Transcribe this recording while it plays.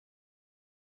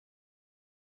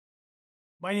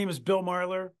My name is Bill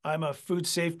Marler. I'm a food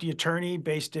safety attorney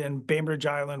based in Bainbridge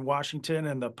Island, Washington,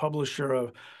 and the publisher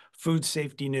of Food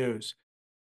Safety News.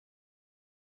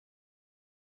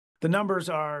 The numbers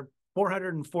are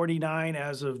 449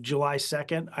 as of July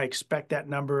 2nd. I expect that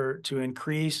number to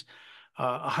increase.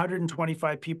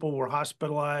 125 people were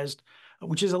hospitalized,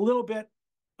 which is a little bit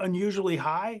unusually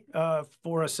high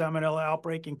for a salmonella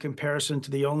outbreak in comparison to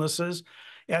the illnesses.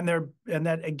 And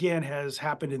that again has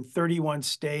happened in 31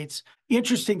 states.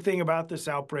 Interesting thing about this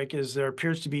outbreak is there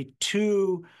appears to be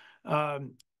two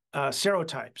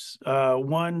serotypes.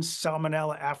 One,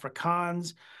 Salmonella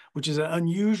africans, which is an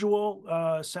unusual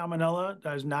salmonella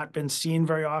that has not been seen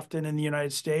very often in the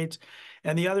United States.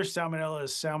 And the other salmonella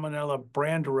is Salmonella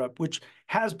Braenderup, which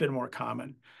has been more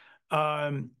common.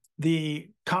 The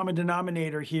common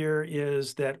denominator here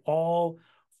is that all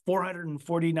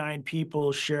 449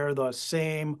 people share the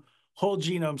same whole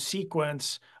genome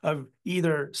sequence of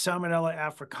either Salmonella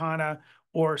africana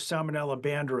or Salmonella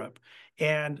Braenderup.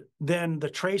 And then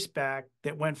the trace back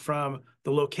that went from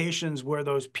the locations where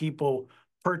those people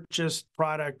purchased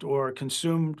product or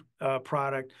consumed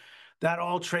product, that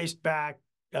all traced back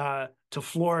to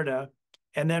Florida.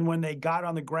 And then when they got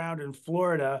on the ground in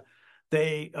Florida,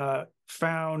 they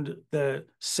found the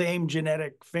same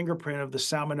genetic fingerprint of the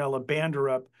Salmonella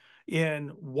Braenderup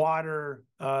in water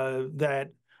that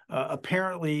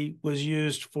apparently was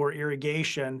used for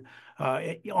irrigation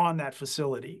on that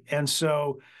facility. And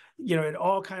so, it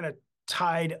all kind of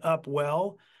tied up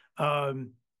well.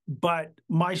 But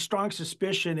my strong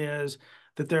suspicion is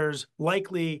that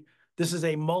this is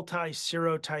a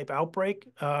multi-serotype outbreak,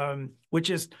 which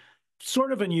is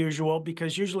sort of unusual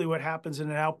because usually what happens in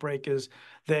an outbreak is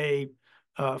they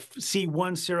see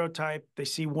one serotype, they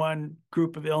see one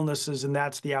group of illnesses, and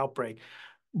that's the outbreak.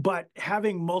 But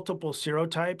having multiple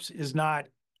serotypes is not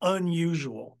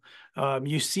unusual.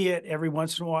 You see it every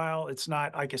once in a while. It's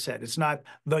not, like I said, it's not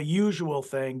the usual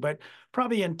thing, but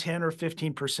probably in 10 or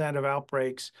 15% of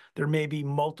outbreaks, there may be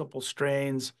multiple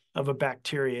strains of a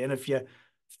bacteria. And if you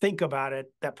think about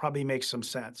it, that probably makes some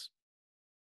sense.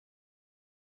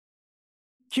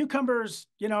 Cucumbers,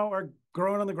 are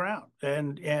growing on the ground,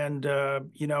 and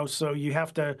so you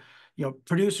have to,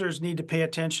 producers need to pay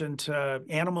attention to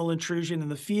animal intrusion in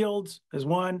the fields as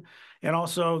one, and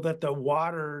also that the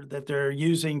water that they're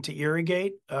using to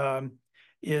irrigate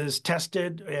is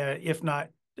tested, if not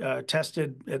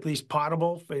tested, at least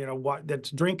potable,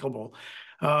 that's drinkable.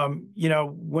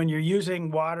 When you're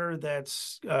using water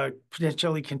that's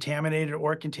potentially contaminated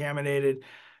or contaminated,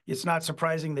 it's not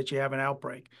surprising that you have an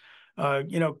outbreak.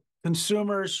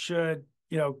 Consumers should,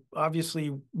 obviously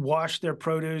wash their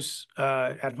produce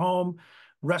at home.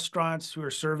 Restaurants who are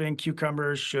serving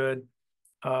cucumbers should,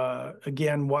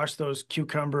 again, wash those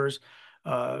cucumbers,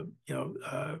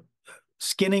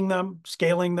 skinning them,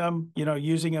 scaling them,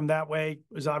 using them that way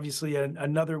is obviously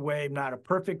another way, not a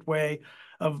perfect way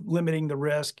of limiting the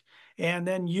risk. And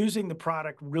then using the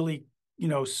product really,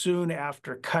 soon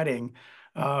after cutting,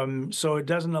 so it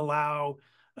doesn't allow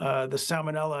the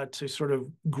salmonella to sort of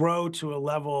grow to a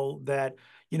level that,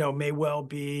 may well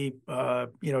be,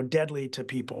 deadly to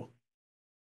people.